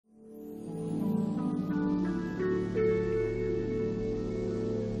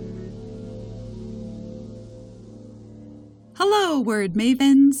Hello, word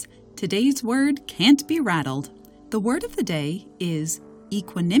mavens! Today's word can't be rattled. The word of the day is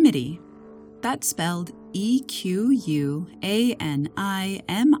equanimity. That's spelled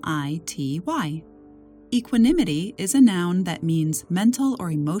E-Q-U-A-N-I-M-I-T-Y. Equanimity is a noun that means mental or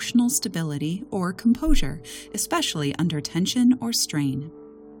emotional stability or composure, especially under tension or strain.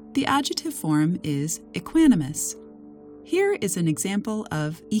 The adjective form is equanimous. Here is an example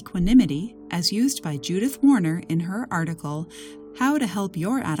of equanimity as used by Judith Warner in her article, How to Help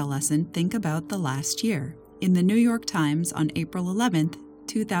Your Adolescent Think About the Last Year, in the New York Times on April 11,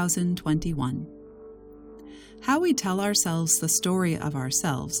 2021. How we tell ourselves the story of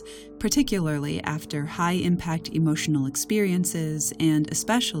ourselves, particularly after high-impact emotional experiences and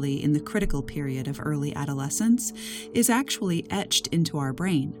especially in the critical period of early adolescence, is actually etched into our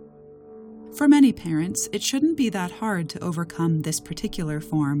brain. For many parents, it shouldn't be that hard to overcome this particular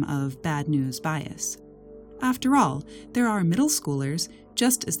form of bad news bias. After all, there are middle schoolers,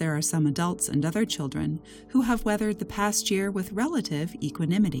 just as there are some adults and other children, who have weathered the past year with relative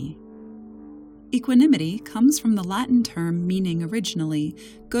equanimity. Equanimity comes from the Latin term meaning originally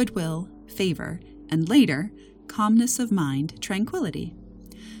goodwill, favor, and later, calmness of mind, tranquility.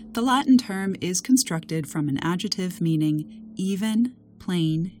 The Latin term is constructed from an adjective meaning even,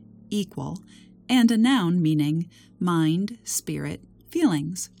 plain, equal, and a noun meaning mind, spirit,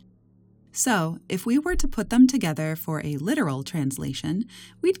 feelings. So, if we were to put them together for a literal translation,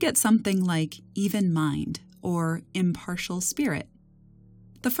 we'd get something like even mind or impartial spirit.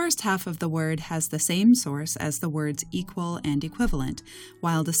 The first half of the word has the same source as the words equal and equivalent,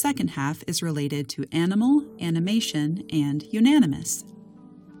 while the second half is related to animal, animation, and unanimous.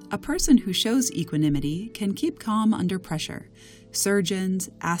 A person who shows equanimity can keep calm under pressure. Surgeons,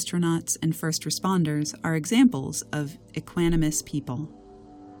 astronauts, and first responders are examples of equanimous people.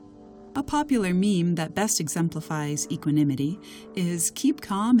 A popular meme that best exemplifies equanimity is "Keep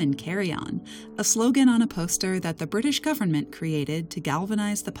calm and carry on," a slogan on a poster that the British government created to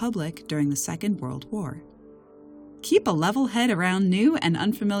galvanize the public during the Second World War. Keep a level head around new and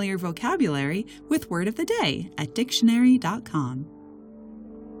unfamiliar vocabulary with Word of the Day at dictionary.com.